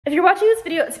If you're watching this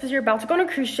video, it's because you're about to go on a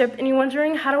cruise ship and you're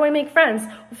wondering, how do I make friends?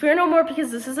 Well, fear no more,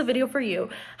 because this is a video for you.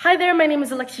 Hi there, my name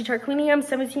is Alexsiaqueenii. I'm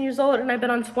 17 years old and I've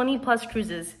been on 20 plus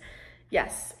cruises.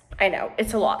 Yes, I know,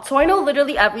 it's a lot. So I know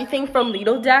literally everything from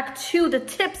Lido deck to the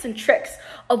tips and tricks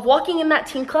of walking in that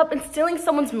teen club and stealing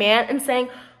someone's man and saying,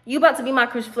 you about to be my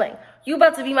cruise fling. You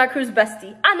about to be my cruise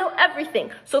bestie. I know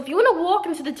everything. So if you want to walk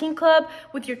into the teen club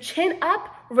with your chin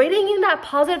up, radiating in that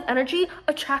positive energy,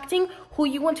 attracting who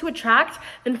you want to attract,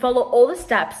 then follow all the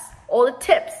steps, all the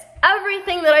tips,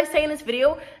 everything that I say in this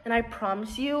video, and I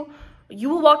promise you, you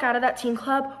will walk out of that teen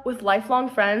club with lifelong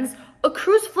friends, a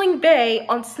cruise fling bae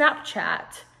on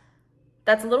Snapchat.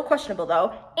 That's a little questionable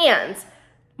though, and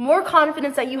more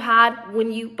confidence that you had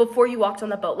before you walked on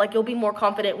the boat. Like, you'll be more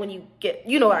confident when you get,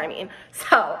 you know what I mean.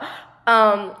 So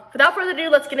without further ado,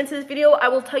 let's get into this video. I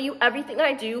will tell you everything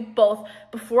I do, both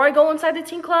before I go inside the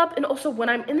teen club and also when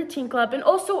I'm in the teen club and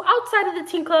also outside of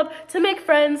the teen club to make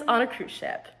friends on a cruise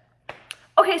ship.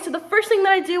 Okay, so the first thing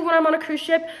that I do when I'm on a cruise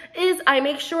ship is I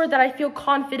make sure that I feel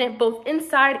confident both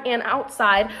inside and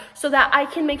outside so that I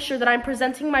can make sure that I'm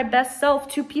presenting my best self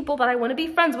to people that I want to be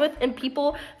friends with and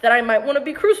people that I might want to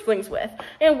be cruise flings with.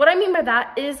 And what I mean by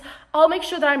that is I'll make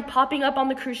sure that I'm popping up on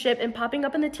the cruise ship and popping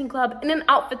up in the teen club in an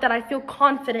outfit that I feel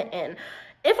confident in.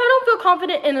 If I don't feel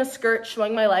confident in a skirt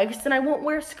showing my legs, then I won't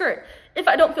wear a skirt. If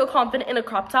I don't feel confident in a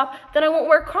crop top, then I won't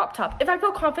wear a crop top. If I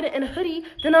feel confident in a hoodie,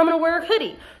 then I'm gonna wear a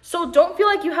hoodie. So don't feel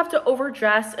like you have to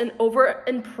overdress and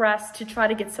over-impress to try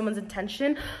to get someone's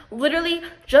attention. Literally,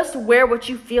 just wear what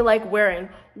you feel like wearing.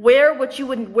 Wear what you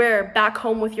would wear back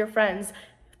home with your friends.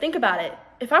 Think about it.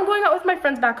 If I'm going out with my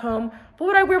friends back home, what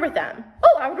would I wear with them?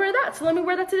 Oh, I would wear that, so let me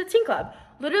wear that to the teen club.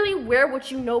 Literally wear what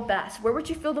you know best. Wear what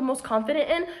you feel the most confident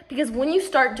in, because when you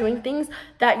start doing things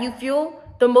that you feel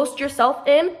the most yourself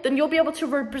in, then you'll be able to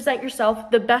represent yourself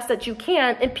the best that you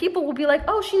can, and people will be like,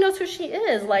 oh, she knows who she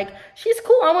is. Like, she's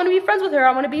cool. I want to be friends with her.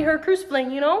 I want to be her cruise fling,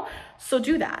 you know? So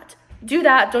do that. Do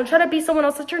that. Don't try to be someone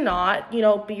else that you're not. You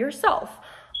know, be yourself.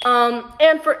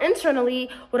 And for internally,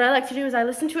 what I like to do is I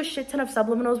listen to a shit ton of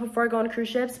subliminals before I go on cruise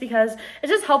ships, because it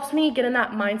just helps me get in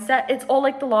that mindset. It's all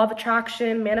like the law of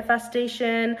attraction,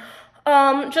 manifestation,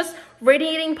 just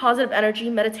radiating positive energy,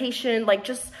 meditation, like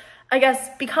just, I guess,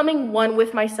 becoming one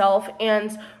with myself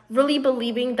and really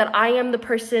believing that I am the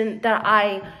person that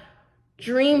I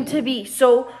dream to be.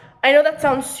 So I know that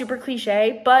sounds super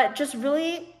cliche, but just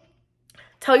really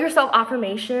tell yourself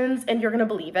affirmations and you're gonna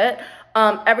believe it.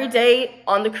 Every day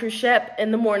on the cruise ship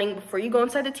in the morning before you go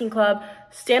inside the teen club,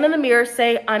 stand in the mirror,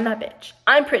 say, I'm that bitch.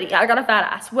 I'm pretty. I got a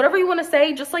fat ass. Whatever you want to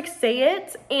say, just like say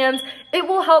it, and it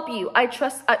will help you.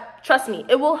 Trust me,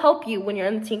 it will help you when you're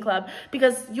in the teen club,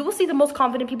 because you will see the most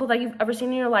confident people that you've ever seen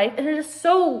in your life, and it is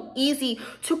so easy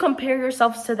to compare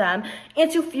yourselves to them and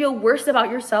to feel worse about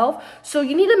yourself. So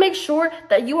you need to make sure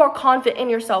that you are confident in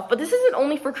yourself. But this isn't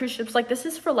only for cruise ships, like this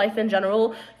is for life in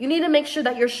general. You need to make sure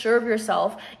that you're sure of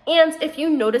yourself. And if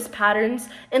you notice patterns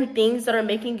and things that are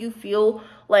making you feel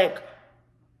like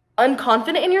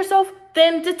unconfident in yourself,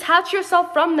 then detach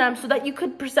yourself from them so that you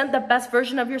could present the best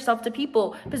version of yourself to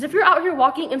people. Because if you're out here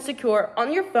walking insecure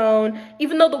on your phone,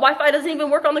 even though the Wi-Fi doesn't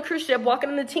even work on the cruise ship, walking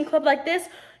in the teen club like this,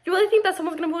 you really think that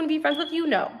someone's gonna want to be friends with you?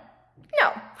 No.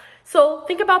 So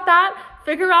think about that.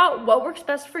 Figure out what works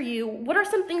best for you. What are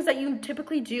some things that you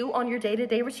typically do on your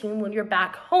day-to-day routine when you're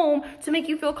back home to make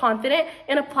you feel confident,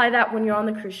 and apply that when you're on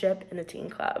the cruise ship in the teen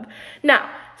club. Now,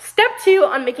 step 2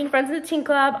 on making friends in the teen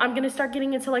club, I'm gonna start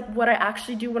getting into like what I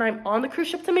actually do when I'm on the cruise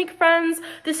ship to make friends.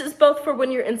 This is both for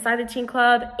when you're inside the teen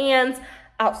club and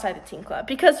outside the teen club,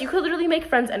 because you could literally make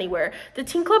friends anywhere. The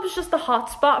teen club is just the hot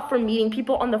spot for meeting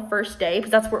people on the first day,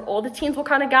 because that's where all the teens will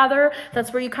kind of gather.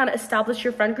 That's where you kind of establish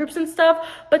your friend groups and stuff.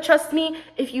 But trust me,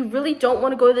 if you really don't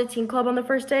want to go to the teen club on the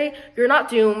first day, you're not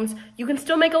doomed. You can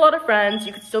still make a lot of friends.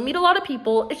 You can still meet a lot of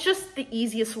people. It's just the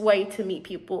easiest way to meet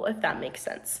people, if that makes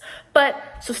sense. But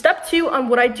so step 2 on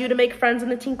what I do to make friends in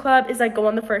the teen club is I go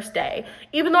on the first day.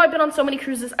 Even though I've been on so many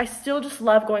cruises, I still just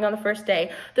love going on the first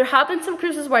day. There have been some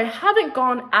cruises where I haven't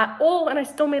gone at all and I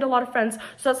still made a lot of friends.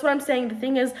 So that's what I'm saying. The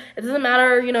thing is, it doesn't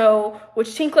matter, you know,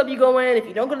 which teen club you go in. If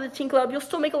you don't go to the teen club, you'll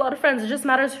still make a lot of friends. It just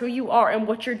matters who you are and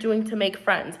what you're doing to make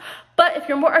friends. But if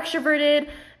you're more extroverted,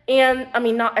 and I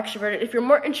mean not extroverted, if you're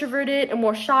more introverted and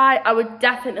more shy, I would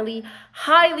definitely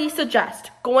highly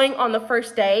suggest going on the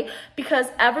first day, because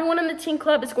everyone in the teen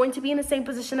club is going to be in the same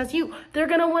position as you. They're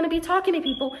going to want to be talking to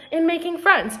people and making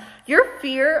friends. Your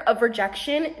fear of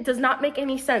rejection does not make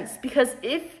any sense, because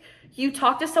if You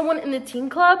talk to someone in the teen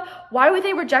club, why would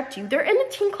they reject you? They're in the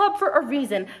teen club for a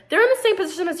reason. They're in the same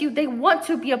position as you. They want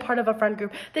to be a part of a friend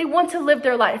group. They want to live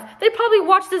their life. They probably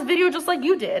watched this video just like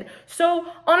you did. So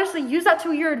honestly, use that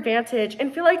to your advantage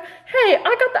and feel like, hey, I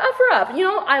got the offer up. You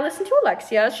know, I listened to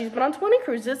Alexsia. She's been on 20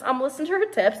 cruises. I'm listening to her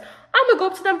tips. I'm gonna go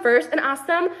up to them first and ask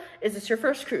them, is this your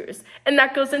first cruise? And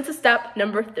that goes into step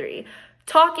number 3.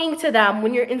 Talking to them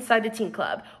when you're inside the teen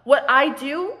club. What I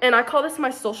do, and I call this my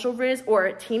social riz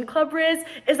or teen club riz,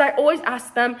 is I always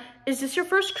ask them, is this your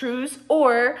first cruise?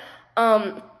 Or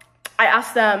I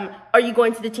ask them, are you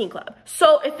going to the teen club?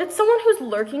 So if it's someone who's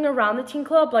lurking around the teen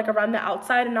club, like around the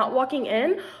outside and not walking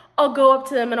in, I'll go up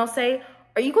to them and I'll say,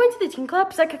 are you going to the teen club?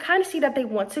 Because I could kind of see that they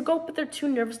want to go, but they're too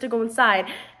nervous to go inside.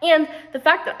 And the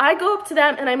fact that I go up to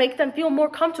them and I make them feel more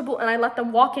comfortable and I let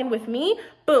them walk in with me,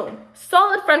 boom,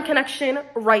 solid friend connection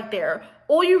right there.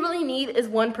 All you really need is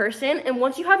one person. And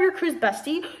once you have your cruise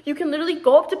bestie, you can literally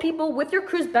go up to people with your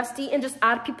cruise bestie and just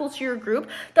add people to your group.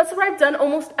 That's what I've done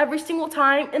almost every single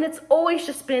time. And it's always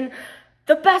just been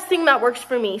the best thing that works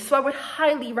for me. So I would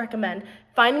highly recommend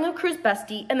finding a cruise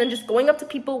bestie and then just going up to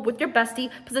people with your bestie,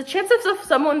 because the chances of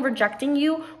someone rejecting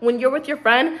you when you're with your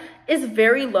friend is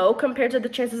very low compared to the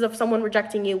chances of someone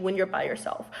rejecting you when you're by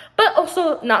yourself. But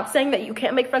also not saying that you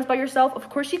can't make friends by yourself. Of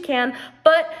course you can,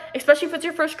 but especially if it's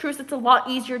your first cruise, it's a lot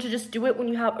easier to just do it when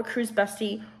you have a cruise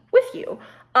bestie with you.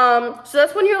 So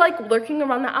that's when you're like lurking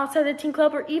around the outside of the teen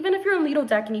club, or even if you're in Lido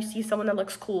Deck and you see someone that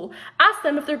looks cool, ask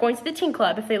them if they're going to the teen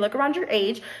club, if they look around your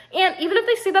age. And even if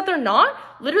they say that they're not,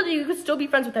 literally you could still be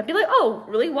friends with them. Be like, oh,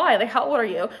 really? Why? Like, how old are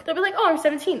you? They'll be like, oh, I'm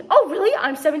 17. Oh, really?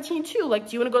 I'm 17 too. Like,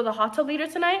 do you want to go to the hot tub later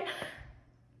tonight?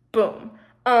 Boom.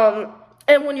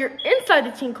 And when you're inside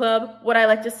the teen club, what I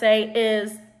like to say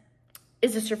is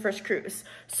this your first cruise?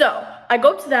 So I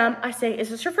go up to them, I say, is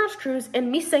this your first cruise?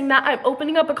 And me saying that, I'm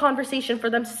opening up a conversation for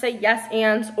them to say yes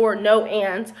and or no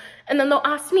and then they'll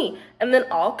ask me, and then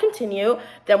I'll continue.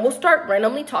 Then we'll start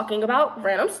randomly talking about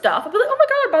random stuff. I'll be like, oh my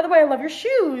God, by the way, I love your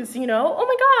shoes, you know? Oh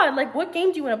my God, like what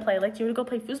game do you want to play? Like, do you want to go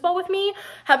play foosball with me?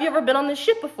 Have you ever been on this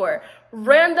ship before?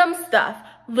 Random stuff.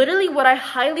 Literally what I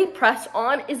highly press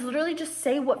on is literally just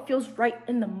say what feels right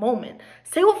in the moment.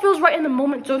 Say what feels right in the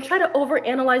moment. Don't try to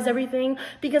overanalyze everything,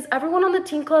 because everyone on the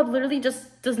teen club literally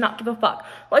just does not give a fuck.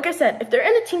 Like I said, if they're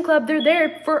in the teen club, they're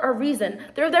there for a reason.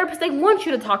 They're there because they want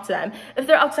you to talk to them. If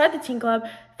they're outside the teen club,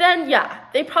 then yeah,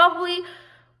 they probably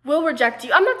will reject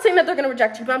you. I'm not saying that they're going to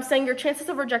reject you, but I'm saying your chances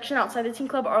of rejection outside the teen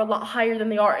club are a lot higher than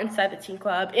they are inside the teen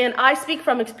club. And I speak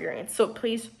from experience, so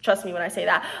please trust me when I say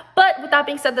that. But with that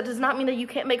being said, that does not mean that you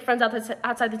can't make friends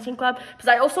outside the teen club, because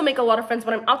I also make a lot of friends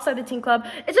when I'm outside the teen club.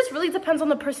 It just really depends on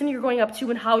the person you're going up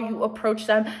to and how you approach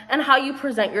them and how you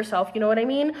present yourself, you know what I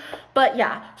mean? But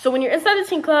yeah, so when you're inside the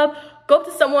teen club, go up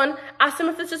to someone, ask them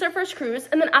if this is their first cruise,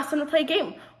 and then ask them to play a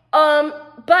game.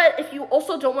 But if you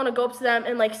also don't want to go up to them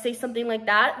and like say something like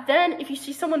that, then if you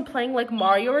see someone playing like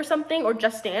Mario or something, or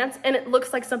Just Dance, and it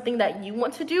looks like something that you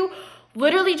want to do,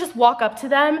 literally just walk up to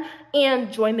them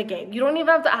and join the game. You don't even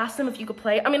have to ask them if you could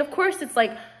play. I mean, of course it's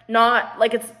like not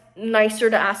like, it's nicer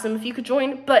to ask them if you could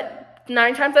join, but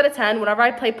 9 times out of 10, whenever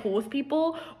I play pool with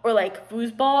people or like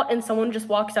foosball and someone just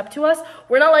walks up to us,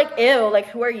 we're not like, ew, like,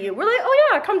 who are you? We're like, oh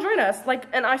yeah, come join us. Like,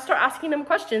 and I start asking them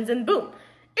questions and boom,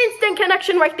 instant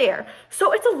connection right there.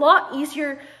 So it's a lot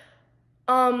easier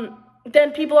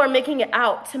than people are making it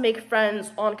out to make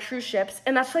friends on cruise ships.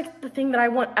 And that's like the thing that I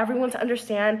want everyone to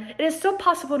understand. It is so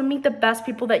possible to meet the best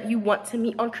people that you want to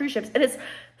meet on cruise ships. It is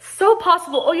so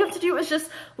possible. All you have to do is just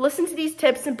listen to these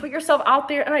tips and put yourself out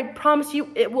there, and I promise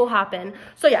you it will happen.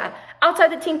 So yeah,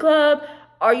 outside the teen club,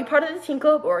 are you part of the teen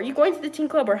club, or are you going to the teen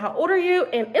club, or how old are you?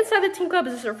 And inside the teen club,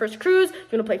 is this your first cruise?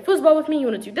 You want to play foosball with me? You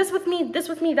want to do this with me,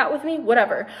 that with me,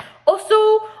 whatever. Also,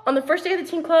 on the first day of the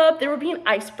teen club, there will be an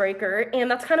icebreaker, and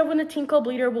that's kind of when the teen club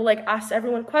leader will like ask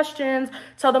everyone questions,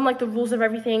 tell them like the rules of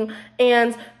everything.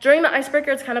 And during the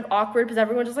icebreaker, it's kind of awkward because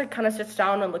everyone just like kind of sits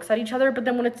down and looks at each other. But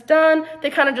then when it's done,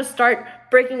 they kind of just start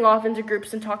breaking off into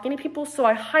groups and talking to people. So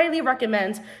I highly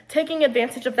recommend taking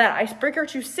advantage of that icebreaker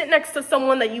to sit next to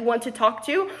someone that you want to talk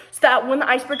to, so that when the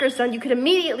icebreaker is done, you can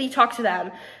immediately talk to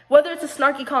them. Whether it's a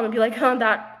snarky comment, be like, huh,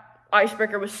 that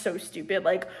icebreaker was so stupid.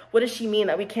 Like, what does she mean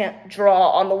that we can't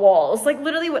draw on the walls? Like,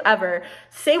 literally whatever.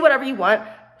 Say whatever you want.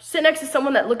 Sit next to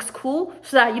someone that looks cool,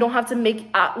 so that you don't have to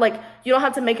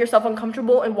make yourself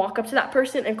uncomfortable and walk up to that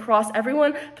person and cross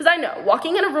everyone. Because I know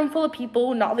walking in a room full of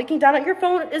people, not looking down at your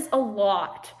phone, is a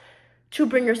lot to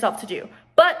bring yourself to do.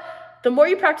 But the more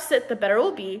you practice it, the better it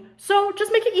will be. So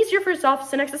just make it easier for yourself.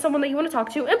 Sit next to someone that you want to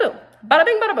talk to, and boom, bada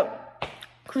bing, bada boom.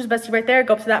 Cruise bestie right there.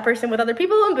 Go up to that person with other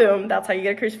people, and boom, that's how you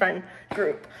get a cruise friend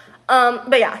group.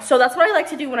 But yeah, so that's what I like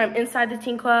to do when I'm inside the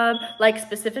teen club, like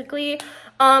specifically.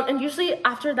 And usually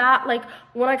after that, like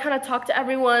when I kind of talk to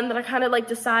everyone, then I kind of like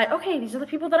decide, okay, these are the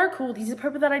people that are cool, these are the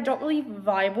people that I don't really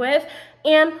vibe with.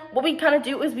 And what we kind of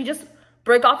do is we just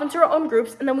break off into our own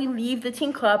groups, and then we leave the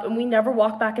teen club and we never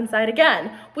walk back inside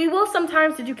again. We will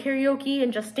sometimes do karaoke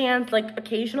and just dance like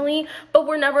occasionally, but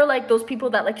we're never like those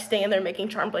people that like stay in there making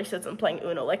charm bracelets and playing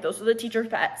Uno. Like those are the teacher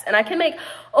pets. And I can make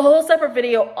a whole separate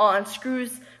video on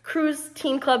cruise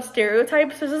teen club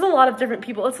stereotypes. There's just a lot of different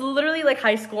people. It's literally like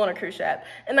high school on a cruise ship,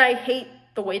 and I hate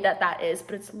the way that is,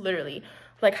 but it's literally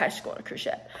like high school on a cruise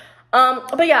ship.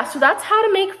 But yeah, so that's how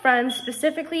to make friends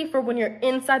specifically for when you're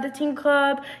inside the teen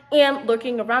club and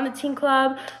looking around the teen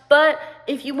club. But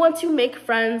if you want to make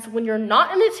friends when you're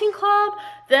not in the teen club,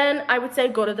 then I would say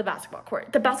go to the basketball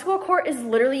court. The basketball court is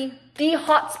literally the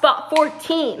hot spot for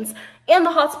teens and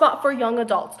the hot spot for young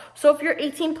adults. So if you're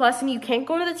 18 plus and you can't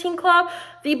go to the teen club,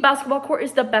 the basketball court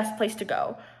is the best place to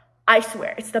go. I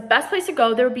swear, it's the best place to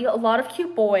go. There will be a lot of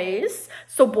cute boys.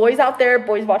 So boys out there,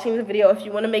 boys watching the video, if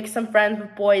you want to make some friends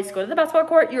with boys, go to the basketball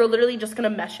court. You're literally just going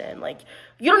to mesh in. Like,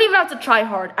 you don't even have to try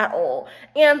hard at all.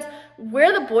 And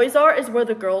where the boys are is where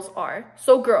the girls are.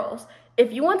 So girls,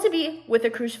 if you want to be with a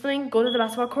cruise fling, go to the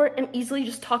basketball court and easily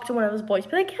just talk to one of those boys.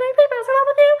 Be like, can I play basketball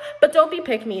with you? But don't be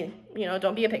pick me. You know,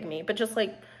 don't be a pick me. But just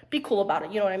like, be cool about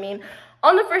it. You know what I mean?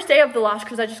 On the first day of the last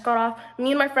cruise I just got off, me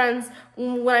and my friends,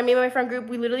 when I made my friend group,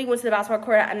 we literally went to the basketball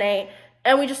court at night,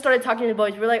 and we just started talking to the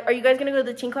boys. We were like, are you guys gonna go to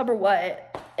the teen club or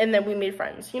what? And then we made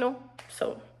friends, you know?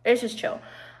 So it's just chill.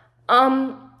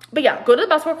 But yeah, go to the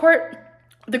basketball court.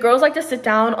 The girls like to sit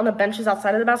down on the benches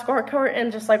outside of the basketball court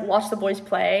and just like watch the boys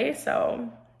play. So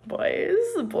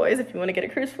boys, if you want to get a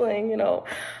cruise fling, you know.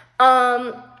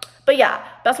 But yeah,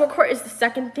 basketball court is the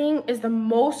second thing, is the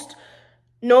most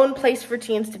known place for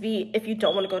teens to be if you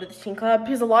don't want to go to the teen club,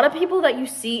 because a lot of people that you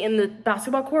see in the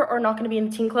basketball court are not going to be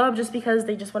in the teen club just because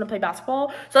they just want to play basketball.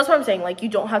 So that's what I'm saying. Like, you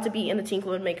don't have to be in the teen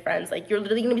club and make friends. Like, you're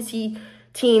literally going to see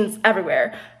teens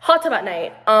everywhere. Hot tub at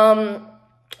night.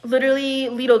 Literally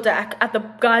Lido deck at the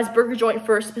guys burger joint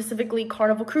for specifically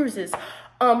Carnival cruises.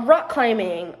 Rock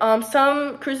climbing.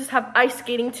 Some cruises have ice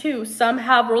skating too. Some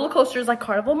have roller coasters like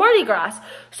Carnival Mardi Gras.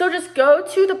 So just go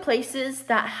to the places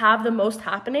that have the most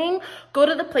happening. Go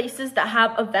to the places that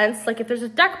have events, like if there's a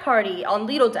deck party on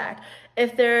Lido deck,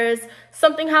 if there's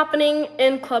something happening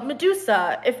in Club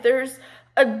Medusa, if there's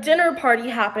a dinner party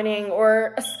happening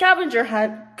or a scavenger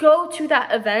hunt, go to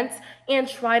that event and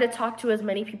try to talk to as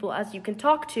many people as you can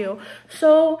talk to.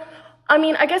 So, I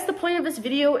mean, I guess the point of this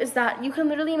video is that you can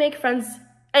literally make friends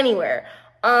anywhere.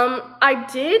 I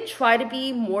did try to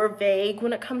be more vague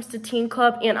when it comes to teen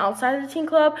club and outside of the teen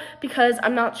club, because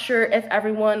I'm not sure if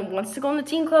everyone wants to go in the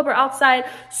teen club or outside.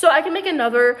 So I can make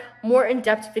another more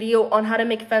in-depth video on how to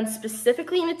make friends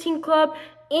specifically in the teen club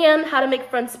and how to make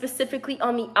friends specifically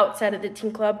on the outside of the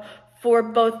teen club, for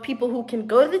both people who can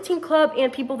go to the teen club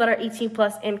and people that are 18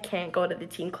 plus and can't go to the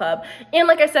teen club. And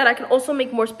like I said, I can also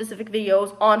make more specific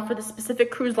videos on for the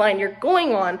specific cruise line you're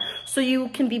going on, so you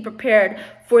can be prepared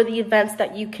for the events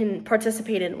that you can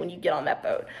participate in when you get on that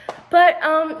boat. But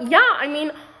yeah, I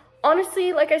mean,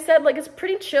 honestly, like I said, like, it's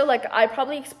pretty chill. Like, I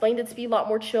probably explained it to be a lot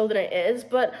more chill than it is,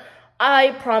 but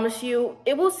I promise you,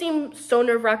 it will seem so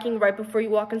nerve-wracking right before you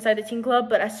walk inside the teen club,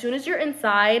 but as soon as you're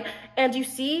inside and you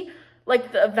see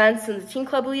like the events and the teen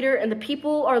club leader and the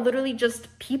people are literally just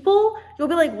people, you'll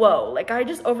be like, whoa, like, I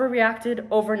just overreacted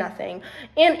over nothing.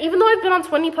 And even though I've been on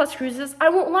 20 plus cruises, I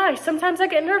won't lie, sometimes I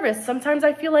get nervous. Sometimes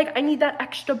I feel like I need that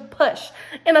extra push,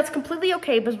 and that's completely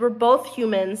okay, because we're both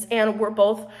humans and we're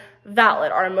both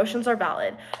valid. Our emotions are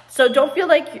valid. So don't feel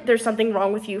like there's something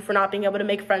wrong with you for not being able to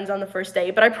make friends on the first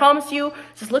day. But I promise you,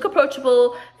 just look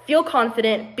approachable, feel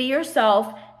confident, be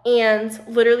yourself, and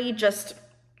literally just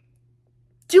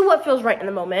do what feels right in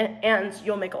the moment, and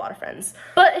you'll make a lot of friends.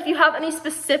 But if you have any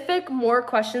specific more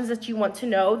questions that you want to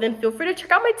know, then feel free to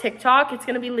check out my TikTok. It's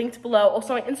gonna be linked below.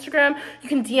 Also on Instagram, you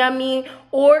can DM me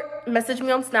or message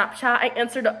me on Snapchat. I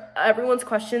answered everyone's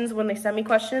questions when they send me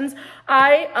questions.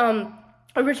 I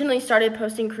originally started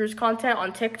posting cruise content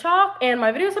on TikTok, and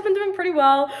my videos have been doing pretty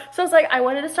well. So I was like, I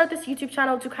wanted to start this YouTube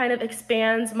channel to kind of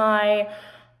expand my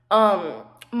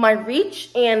my reach,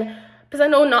 and because I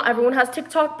know not everyone has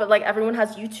TikTok, but like everyone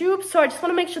has YouTube. So I just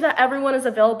want to make sure that everyone is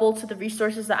available to the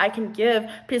resources that I can give,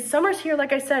 because summer's here.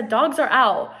 Like I said, dogs are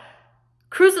out,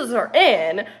 cruises are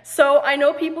in. So I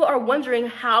know people are wondering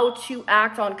how to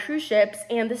act on cruise ships,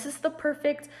 and this is the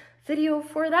perfect video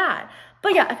for that.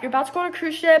 But yeah, if you're about to go on a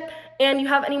cruise ship and you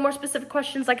have any more specific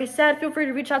questions, like I said, feel free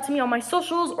to reach out to me on my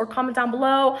socials or comment down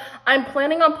below. I'm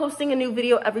planning on posting a new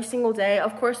video every single day.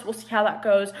 Of course, we'll see how that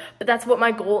goes, but that's what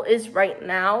my goal is right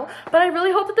now. But I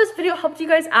really hope that this video helped you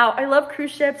guys out. I love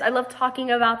cruise ships. I love talking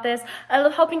about this. I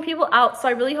love helping people out. So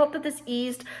I really hope that this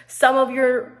eased some of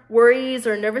your worries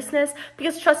or nervousness,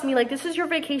 because trust me, like, this is your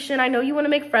vacation. I know you want to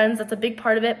make friends. That's a big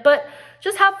part of it, but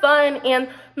just have fun and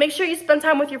make sure you spend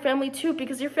time with your family too,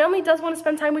 because your family does want to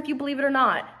spend time with you, believe it or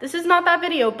not. This is not that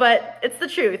video, but it's the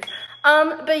truth.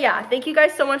 But yeah, thank you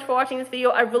guys so much for watching this video.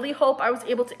 I really hope I was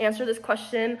able to answer this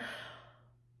question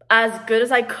as good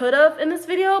as I could have in this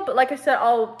video, but like I said,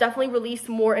 I'll definitely release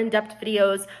more in-depth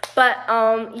videos. But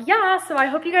yeah, so I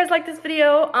hope you guys like this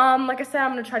video. Like I said,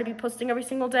 I'm gonna try to be posting every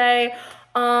single day.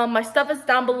 My stuff is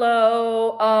down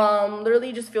below.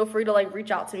 Literally just feel free to like reach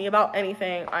out to me about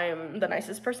anything. I am the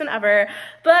nicest person ever.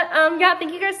 But yeah,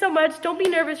 thank you guys so much. Don't be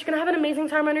nervous. You're gonna have an amazing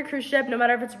time on your cruise ship, no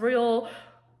matter if it's Royal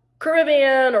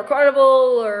Caribbean or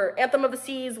Carnival or Anthem of the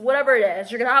Seas, whatever it is.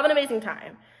 You're gonna have an amazing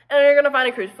time. And you're gonna find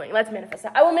a cruise fling. Let's manifest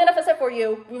it. I will manifest it for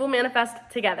you. We will manifest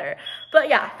together. But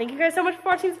yeah, thank you guys so much for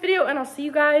watching this video, and I'll see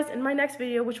you guys in my next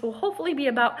video, which will hopefully be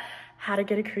about how to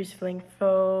get a cruise fling.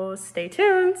 So stay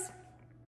tuned.